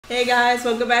Hey guys,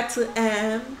 welcome back to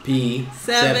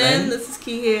MP7. This is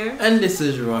Key here. And this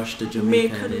is Rush, the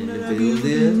Jamaican in the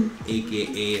building,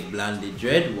 aka Blondie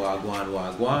Dread,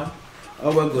 Wagwan,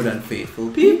 our good and faithful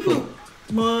people.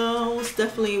 Most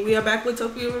definitely. We are back with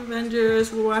Tokyo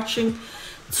Revengers. We're watching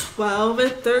 12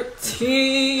 and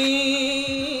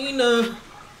 13.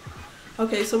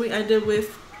 Okay, so we ended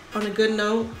with, on a good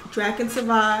note, Draken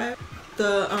survived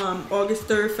the August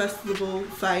 3rd festival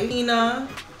fight. Ina,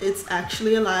 it's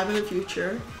actually alive in the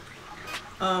future.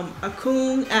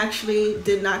 Akun actually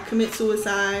did not commit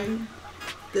suicide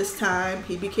this time.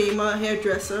 He became a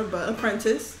hairdresser, but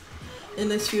apprentice in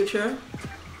this future.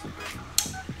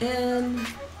 And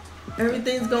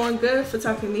everything's going good for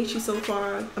Takemichi so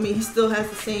far. I mean, he still has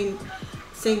the same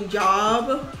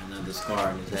job. Another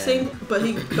scar in his head. But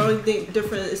the only thing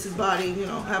different is his body, you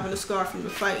know, having a scar from the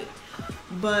fight.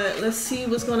 But let's see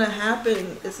what's gonna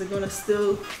happen. Is it gonna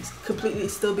still completely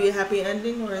be a happy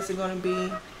ending, or is it gonna be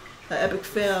an epic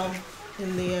fail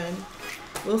in the end?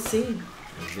 We'll see.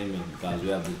 ZIMI, because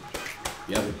you have to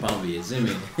pound with your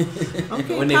ZIMI.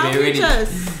 Okay, when pound your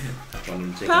chest.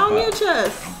 Pound your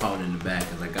chest. I'm pounding the back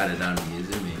because I got it down with your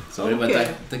ZIMI. So whenever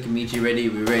Takemichi ready,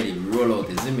 we ready. We roll out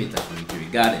the ZIMI, Takemichi, we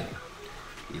got it.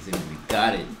 Your ZIMI, we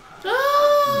got it.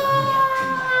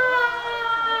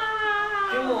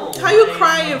 How you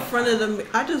crying in front of them?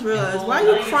 I just realized, why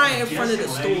are you crying in front of the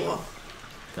store?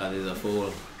 Because he's a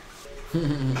fool. It's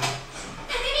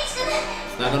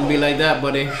not gonna be like that,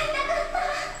 buddy.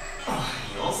 Wow.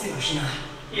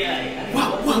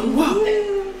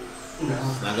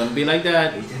 It's not gonna be like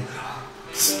that.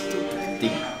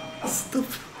 Stupid.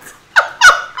 Stupid.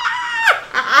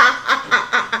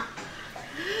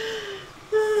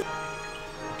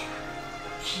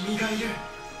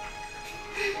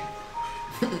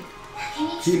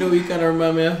 You know, you kind of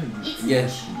remind me of?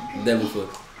 Yes, Devilfoot.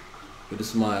 With a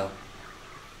smile.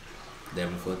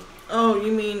 Devilfoot. Oh,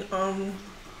 you mean,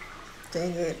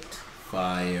 dang it.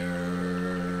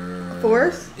 Fire.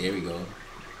 Force? There we go.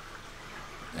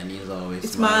 And he's always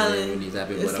smiling when he's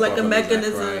happy. It's like a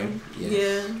mechanism. Yes.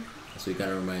 Yeah. That's what you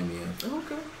kind of remind me of.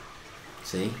 Okay.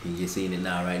 See? You're seeing it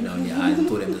now, right now in your eyes. I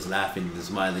told him just laughing, just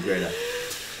smiling together.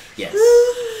 Yes.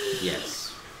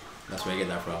 Yes. That's where I get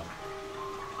that from.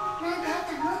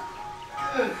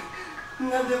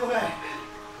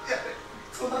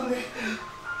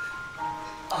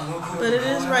 But it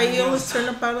is right, you always turn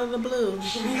up out of the blue.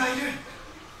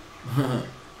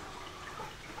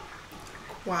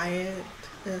 Quiet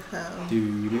as hell.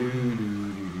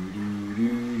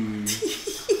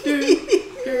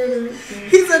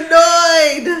 He's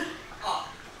annoyed.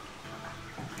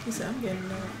 He said, I'm getting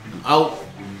annoyed. Out.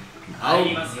 Out.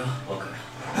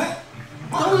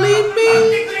 Don't leave me.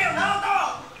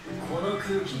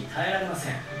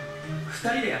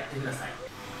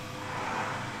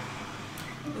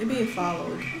 They're being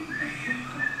followed.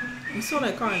 You saw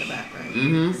that car in the back, right?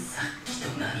 Mm-hmm.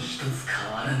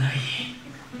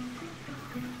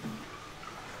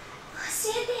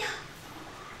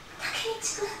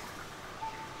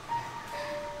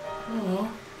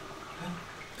 Oh.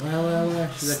 Well.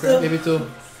 She's a crap baby too.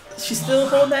 She still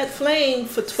hold that flame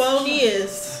for 12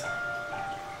 years.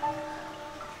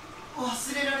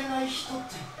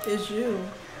 It's you.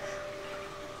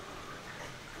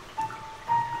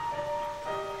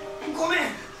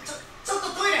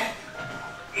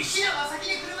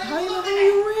 How you know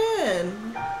you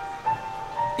ran?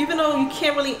 Even though you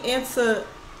can't really answer,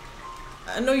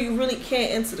 I know you really can't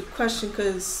answer the question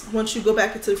because once you go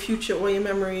back into the future, all your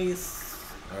memories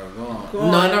are gone.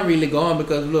 No, not really gone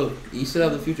because look, you still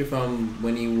have the future from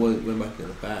when he went back to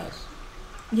the past.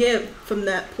 Yeah, from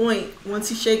that point, once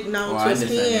he shaking out to his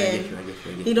hand,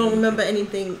 he don't remember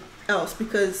anything else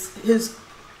because his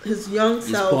young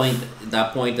self.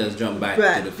 That point has jumped back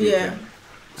to the future. Yeah.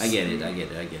 I get it.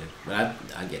 But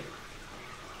I get it.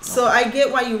 So I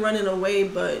get why you're running away,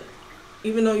 but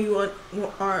even though you are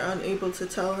unable to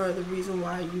tell her the reason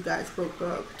why you guys broke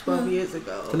up 12 years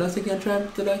ago. Till I can't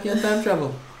time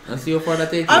travel. And see how far that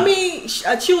takes you. I mean,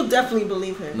 she will definitely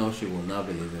believe him. No, she will not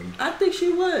believe him. I think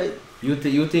she would. You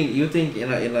think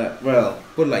in a well,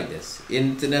 put it like this,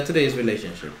 in today's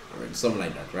relationship or something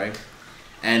like that, right?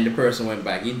 And the person went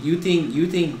back. You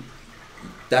think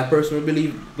that person will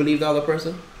believe the other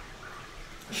person?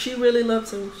 She really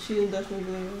loves him. She'll definitely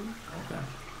believe him. Okay,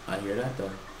 I hear that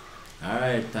though. All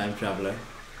right, time traveler.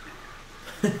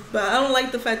 But I don't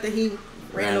like the fact that he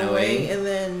ran away and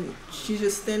then she's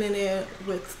just standing there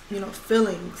with, you know,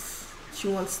 feelings. She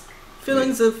wants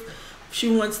feelings of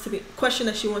question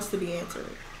that she wants to be answered.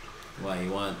 Why,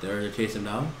 you want her to chase him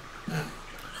down?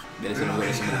 Get us in the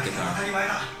way, someone to take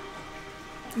her.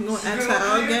 You gonna ask her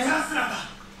out again?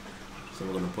 So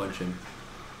we're gonna punch him.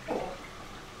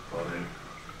 What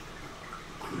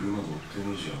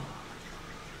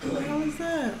the hell is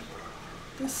that?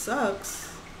 This sucks.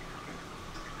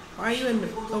 Why are you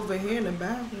over here in the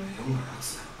bathroom?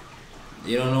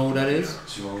 You don't know who that is?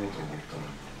 You don't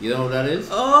know who that is?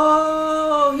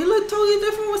 Oh, he looked totally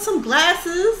different with some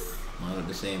glasses. Well, look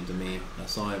the same to me. I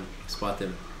saw him, spot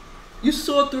him. You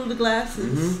saw through the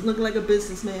glasses, looking like a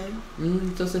businessman.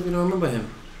 Just if you don't remember him.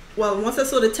 Well, once I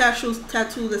saw the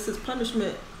tattoo that says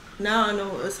punishment, now I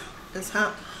know it's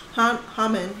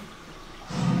Haman.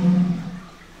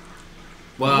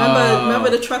 Wow. Remember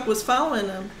the truck was following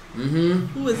him.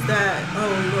 Who is that? Oh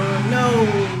Lord,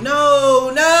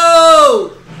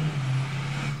 no!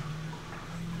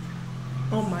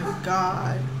 Oh my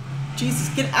God, Jesus,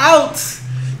 get out!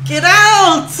 Get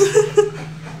out!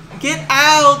 Get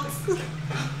out!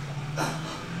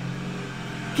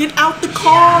 Get out the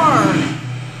car!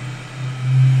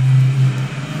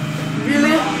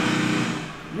 Really?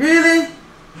 Really?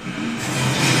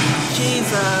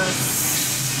 Jesus.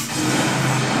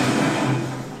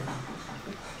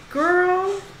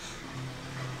 Girl.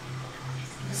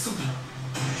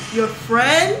 Your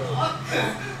friend?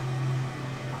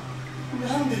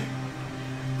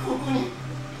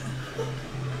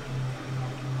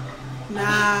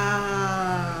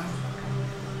 Nah.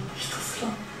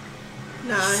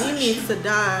 Nah, he needs to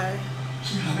die.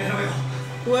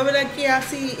 Whoever that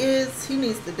Kiasi is, he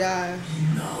needs to die.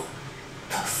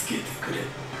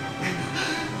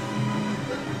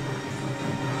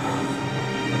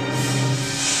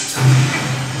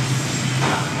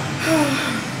 Oh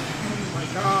my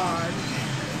God.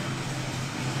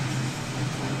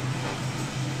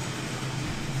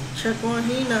 Check on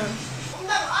Hina.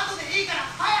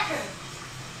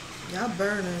 Y'all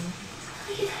burning.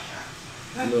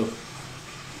 Look.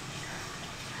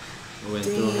 Went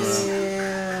through her.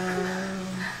 Damn.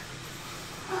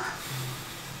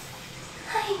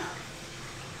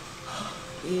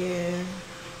 Yeah.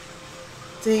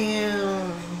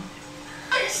 Damn.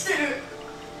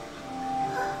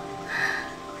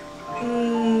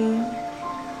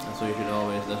 That's what you should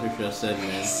always, that's what you should have said,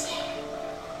 man.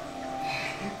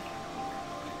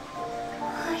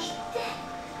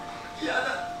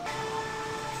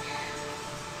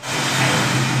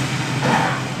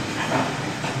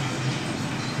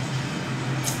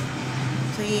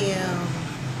 Damn.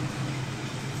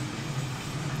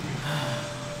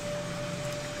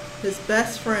 His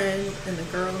best friend and the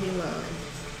girl he loved.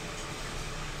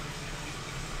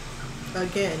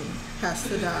 Again, has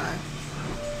to die.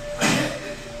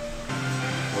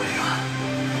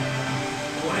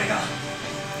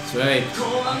 That's right.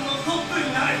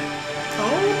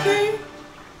 Okay.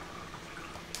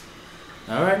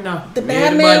 Alright now. The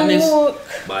bad man badness. walk.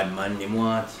 Bad man him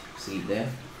want. See it there?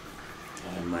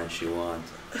 Bad man she want.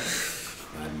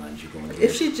 Bad man she gonna get.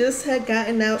 If she just had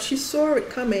gotten out, she saw it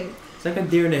coming. It's like a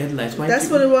deer in the headlights. Why That's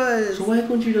what it was. So why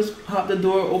couldn't you just pop the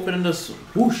door open and just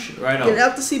whoosh right out? Get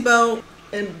out the seatbelt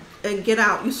and get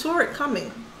out. You saw it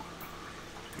coming.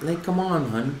 Like, come on,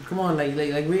 hun. Come on, like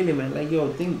really, man. Like,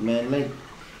 yo, think, man. Like,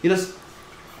 you just.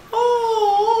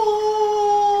 Oh.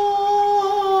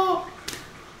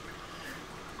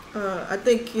 I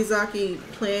think Kizaki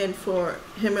planned for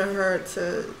him and her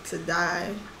to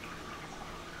die.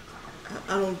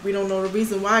 We don't know the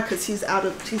reason why, because he's out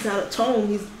of tone.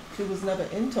 He was never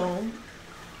in tone.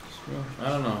 I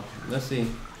don't know. Let's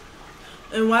see.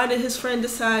 And why did his friend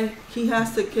decide he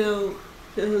has to kill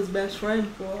his best friend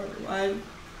for? Why?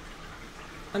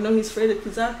 I know he's afraid of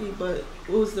Kizaki, but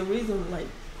what was the reason? Like,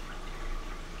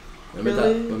 When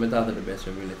really? we talk to the best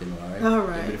friend, we let him know, alright?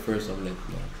 Alright. Let me the first one, let him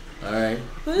know. Alright?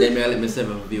 Let me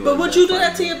 7 view. But would you do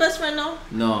that to your best friend, no?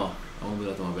 No. I won't do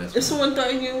that to my best friend. If someone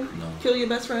threatened you, No. kill your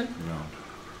best friend? No.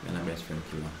 I'm not best friend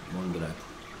killer. I won't do that.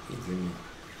 It's in me.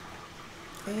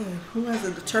 Hey, who has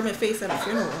a determined face at a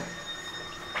funeral?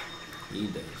 He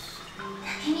does.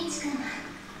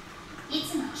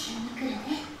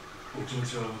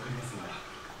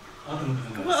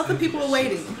 What other people are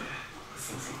waiting?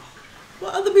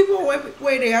 What other people are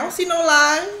waiting? I don't see no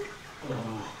line.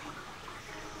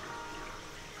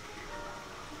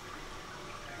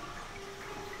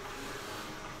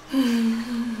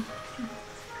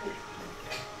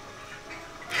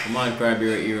 Come on,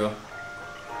 Crybear hero.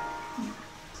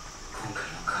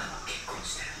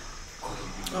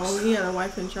 Oh, he had a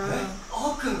wife and child.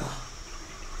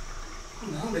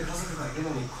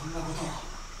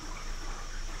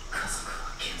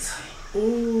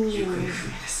 Ooh,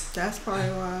 that's probably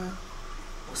why.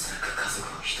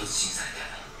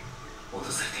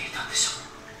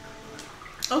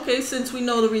 Okay, since we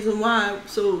know the reason why,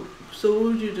 so So what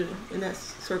would you do in that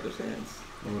circumstance?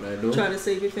 What would I do? Try to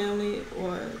save your family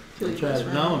or kill your best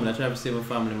friend? No, I try to save my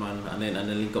family, man, and then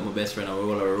link up my best friend and we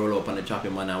roll up on the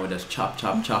chopping, man, and we just chop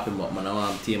him up, man. I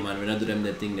want him, man. We not do them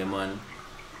that thing, them, man.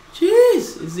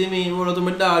 Jeez, it's me roll out to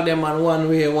my dog, them, man. One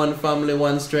way, one family,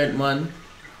 one strength, man.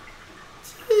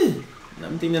 Jeez.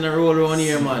 I'm thinking I roll around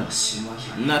here, man.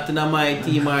 Not in my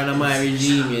team or in my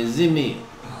regime, you ZIMI.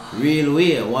 Real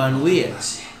way, one way.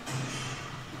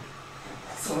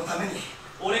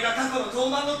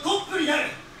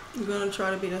 You're gonna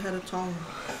try to be the head of tone.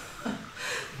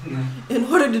 In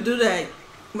order to do that,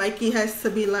 Mikey has to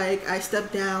be like, I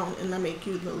step down and I make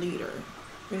you the leader.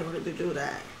 In order to do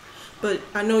that. But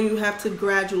I know you have to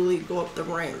gradually go up the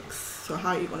ranks. So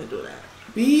how are you gonna do that?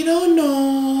 We don't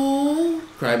know.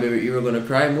 Cry, baby, you were gonna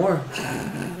cry more.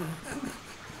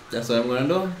 That's what I'm gonna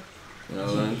do. You know,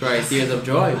 I'm gonna cry tears of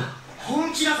joy.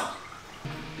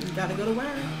 You gotta go to work.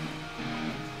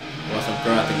 Watch some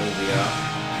karate movie, y'all.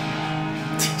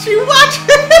 Did you watch it?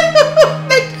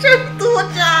 Make sure you do a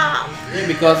job. Yeah,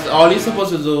 because all you're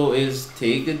supposed to do is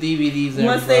take the DVDs and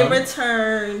once they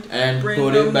returned and bring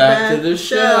put them it back to the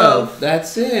shelf.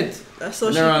 That's it. That's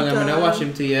all she I'm done. gonna watch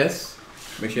him to yes.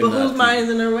 But whose mind is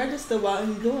in the register while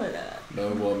he's doing that?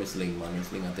 No, boy, Miss Ling, man. Miss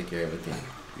Ling, I take care of everything.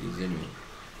 He's in me.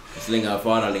 Miss Ling, her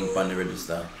father link on the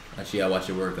register. And she, I watch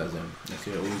the work as him. That's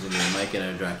what who's in there, Mike and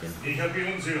her Draken.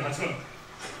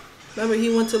 Remember, he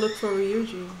went to look for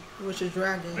Ryuji, which is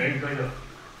dragon.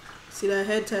 See that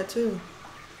head tattoo?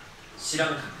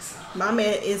 My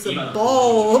man is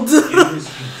bald. That's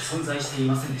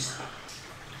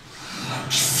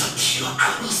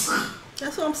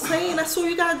what I'm saying. That's what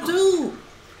you gotta do.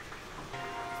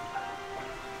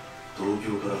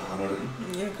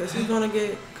 Yeah, because he's gonna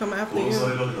come after you.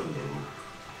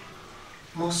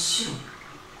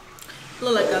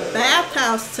 Look like a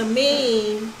bathhouse to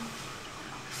me.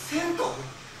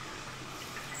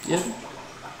 Yeah.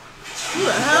 Who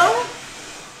the hell?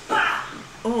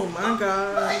 Oh my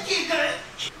god.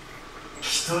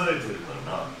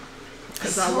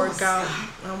 Because I work out.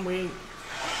 I'm weak.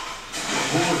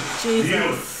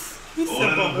 Jesus. He's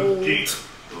super old.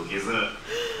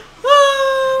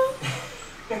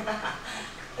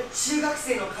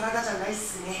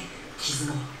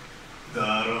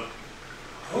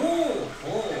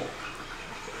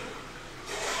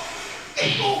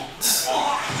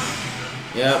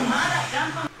 Yep.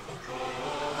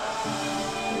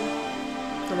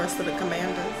 The rest of the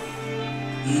commanders.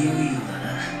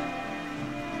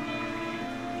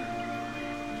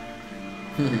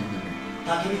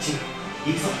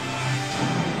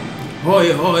 Hoi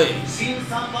hoi.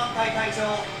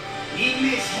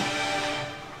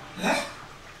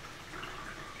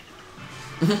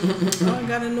 Oh, I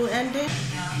got a new ending.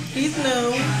 He's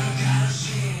new.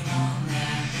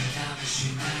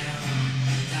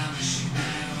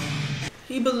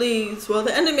 He believes. Well,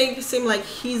 the ending makes it seem like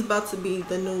he's about to be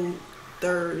the new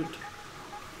third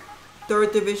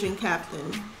division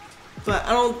captain. But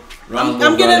I don't.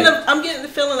 I'm getting the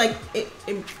feeling like it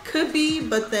could be,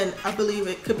 but then I believe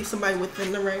it could be somebody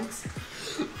within the ranks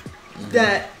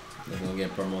that they're gonna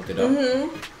get promoted up.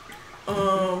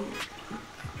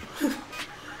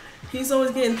 He's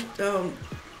always getting.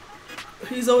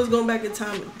 He's always going back in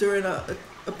time during a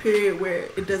period where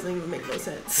it doesn't even make no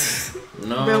sense.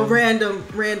 No. Real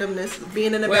randomness.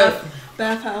 Being in a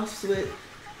bathhouse with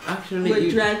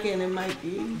Draken and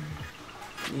Mikey.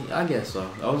 I guess so.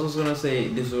 I was just gonna say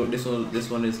this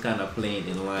one is kind of playing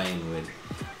in line with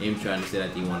him trying to say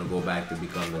that he want to go back to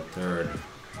become the third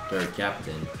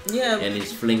captain. Yeah. And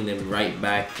he's flinging them right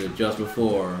back to just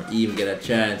before he even get a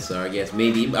chance, or I guess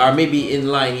maybe in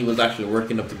line he was actually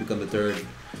working up to become the third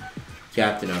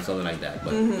captain or something like that.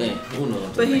 But who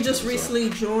knows? But he just recently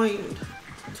joined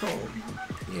Tone.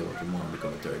 Yeah, well, he want to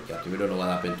become a third captain. We don't know what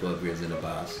happened 12 years in the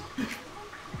past.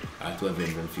 12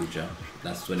 years in the future.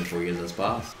 That's 24 years has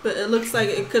passed. But it looks like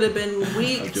it could have been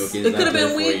weeks. I'm joking. It could have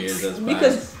been weeks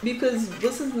because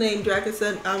what's his name? Draken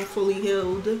said I'm fully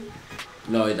healed.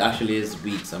 No, it actually is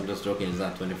weeks. I'm just joking. It's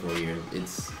not 24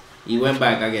 years. He went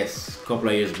back, I guess, a couple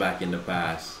of years back in the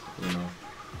past. You know.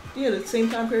 Yeah, the same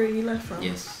time period he left from.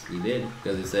 Yes, he did.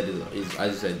 Because he said,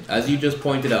 as you just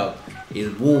pointed out,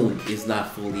 his wound is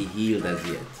not fully healed as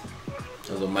yet.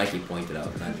 That's what Mikey pointed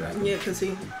out, not Draken. Yeah, because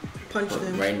he punched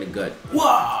him right in the gut.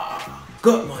 Wow!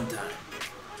 Gut one time.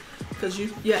 Because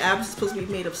your abs is supposed to be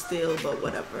made of steel, but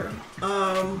whatever.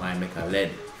 Mine make a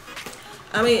lead.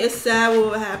 I mean, it's sad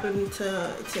what happened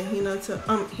to Hina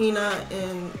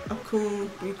and Akun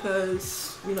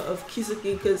because of Kisuke.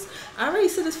 Because I already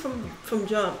said this from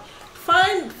jump.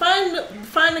 Find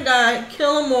the guy,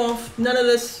 kill him off. None of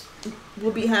this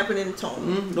will be happening in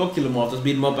Tone. Don't kill him off. Just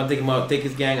beat him up and take him out. Take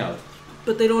his gang out.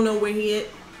 But they don't know where he is.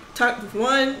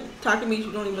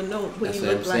 Takamichi don't even know what That's he what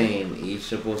I'm looked like. saying. He's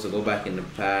supposed to go back in the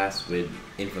past with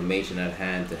information at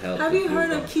hand to help. Have you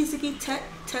heard of Kizuki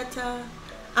Teta?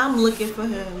 I'm looking for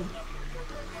him.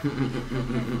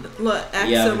 Look,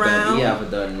 acts around. He haven't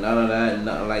done none of that,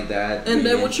 nothing like that. And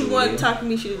then what you want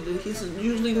Takamichi to do? He's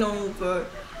usually known for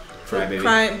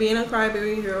being a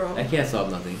crybaby hero. I can't solve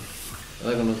nothing.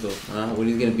 Like gonna do. When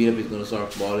he's getting beat up, he's gonna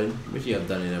start balling. Which you have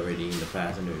done it already in the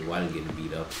past, and while he's getting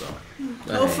beat up. So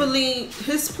hopefully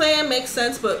his plan makes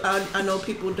sense, but I know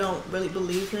people don't really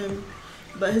believe him.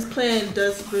 But his plan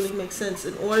does really make sense.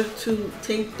 In order to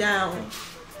take down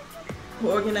an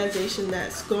organization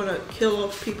that's gonna kill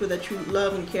off people that you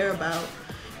love and care about,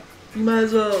 you might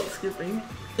as well,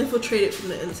 infiltrate it from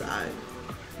the inside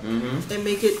and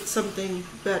make it something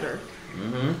better.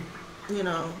 You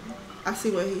know. I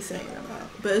see what he's saying about,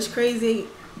 but it's crazy.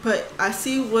 But I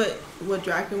see what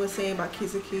Draken was saying about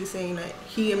Kizuki, saying that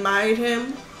he admired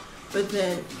him, but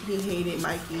then he hated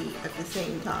Mikey at the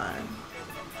same time.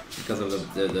 Because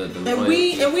of the and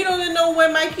we don't even know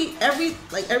where Mikey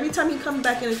every time he comes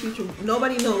back in the future,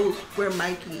 nobody knows where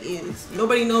Mikey is.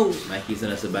 Nobody knows. Mikey's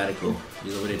in a sabbatical.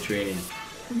 He's over there training.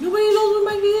 Nobody knows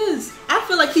where Mikey is. I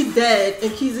feel like he's dead,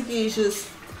 and Kizuki is just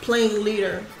playing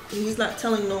leader, and he's not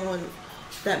telling no one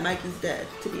that Mikey's dead,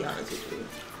 to be honest with you.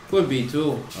 Could be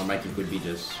too. Or Mikey could be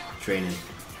just training.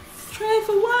 Train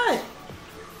for what?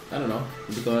 I don't know.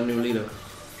 To become a new leader.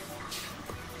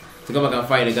 To come back and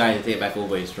fight a guy to take back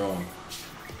over his throne.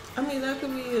 I mean, that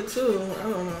could be it too. I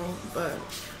don't know. But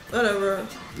whatever.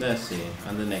 Let's see.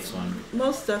 On the next one.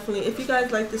 Most definitely. If you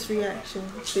guys like this reaction,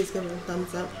 please give it a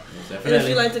thumbs up. Definitely. And if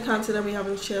you like the content that we have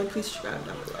on the channel, please subscribe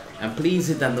down below. And please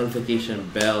hit that notification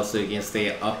bell so you can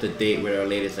stay up to date with our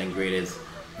latest and greatest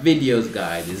videos,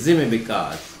 guys. You ZIMI,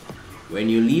 because when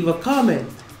you leave a comment,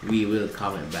 we will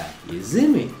comment back. You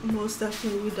ZIMI. Most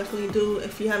definitely, we definitely do.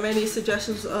 If you have any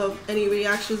suggestions of any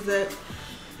reactions that,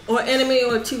 or anime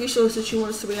or TV shows that you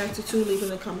want us to react to, leave in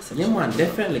the comment section. Yeah, man,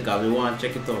 definitely, because we want to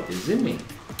check it out. You ZIMI.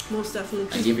 Most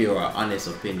definitely. And give you our honest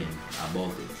opinion about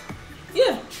it.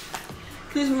 Yeah.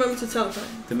 Please remember to tell a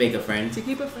friend. To make a friend. To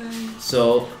keep a friend.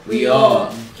 So we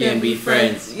all can be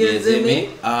friends. You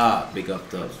ZIMI. Big up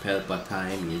to Pelpa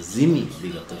Time. You ZIMI.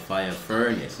 Big up to Fire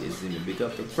Furnace. You ZIMI. Big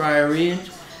up to Prior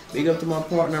Range. Big up to my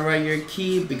partner right here,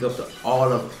 Key. Big up to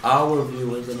all of our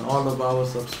viewers and all of our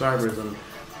subscribers and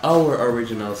our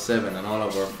original 7 and all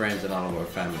of our friends and all of our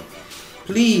family.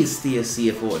 Please stay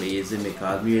safe out there, you ZIMI,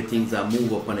 because mere things that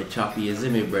move up on the choppy, you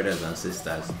ZIMI, brothers and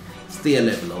sisters. Stay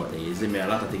level out there, you ZIMI. A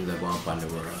lot of things are going on in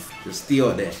the world. Just stay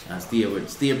out there and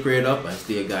stay prayed up and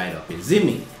stay guided up. You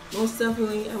ZIMI. Most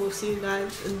definitely, I will see you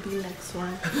guys in the next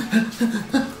one.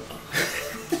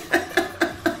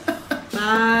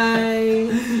 Bye.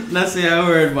 Not say a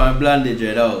word, but I'm blinded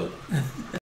right out.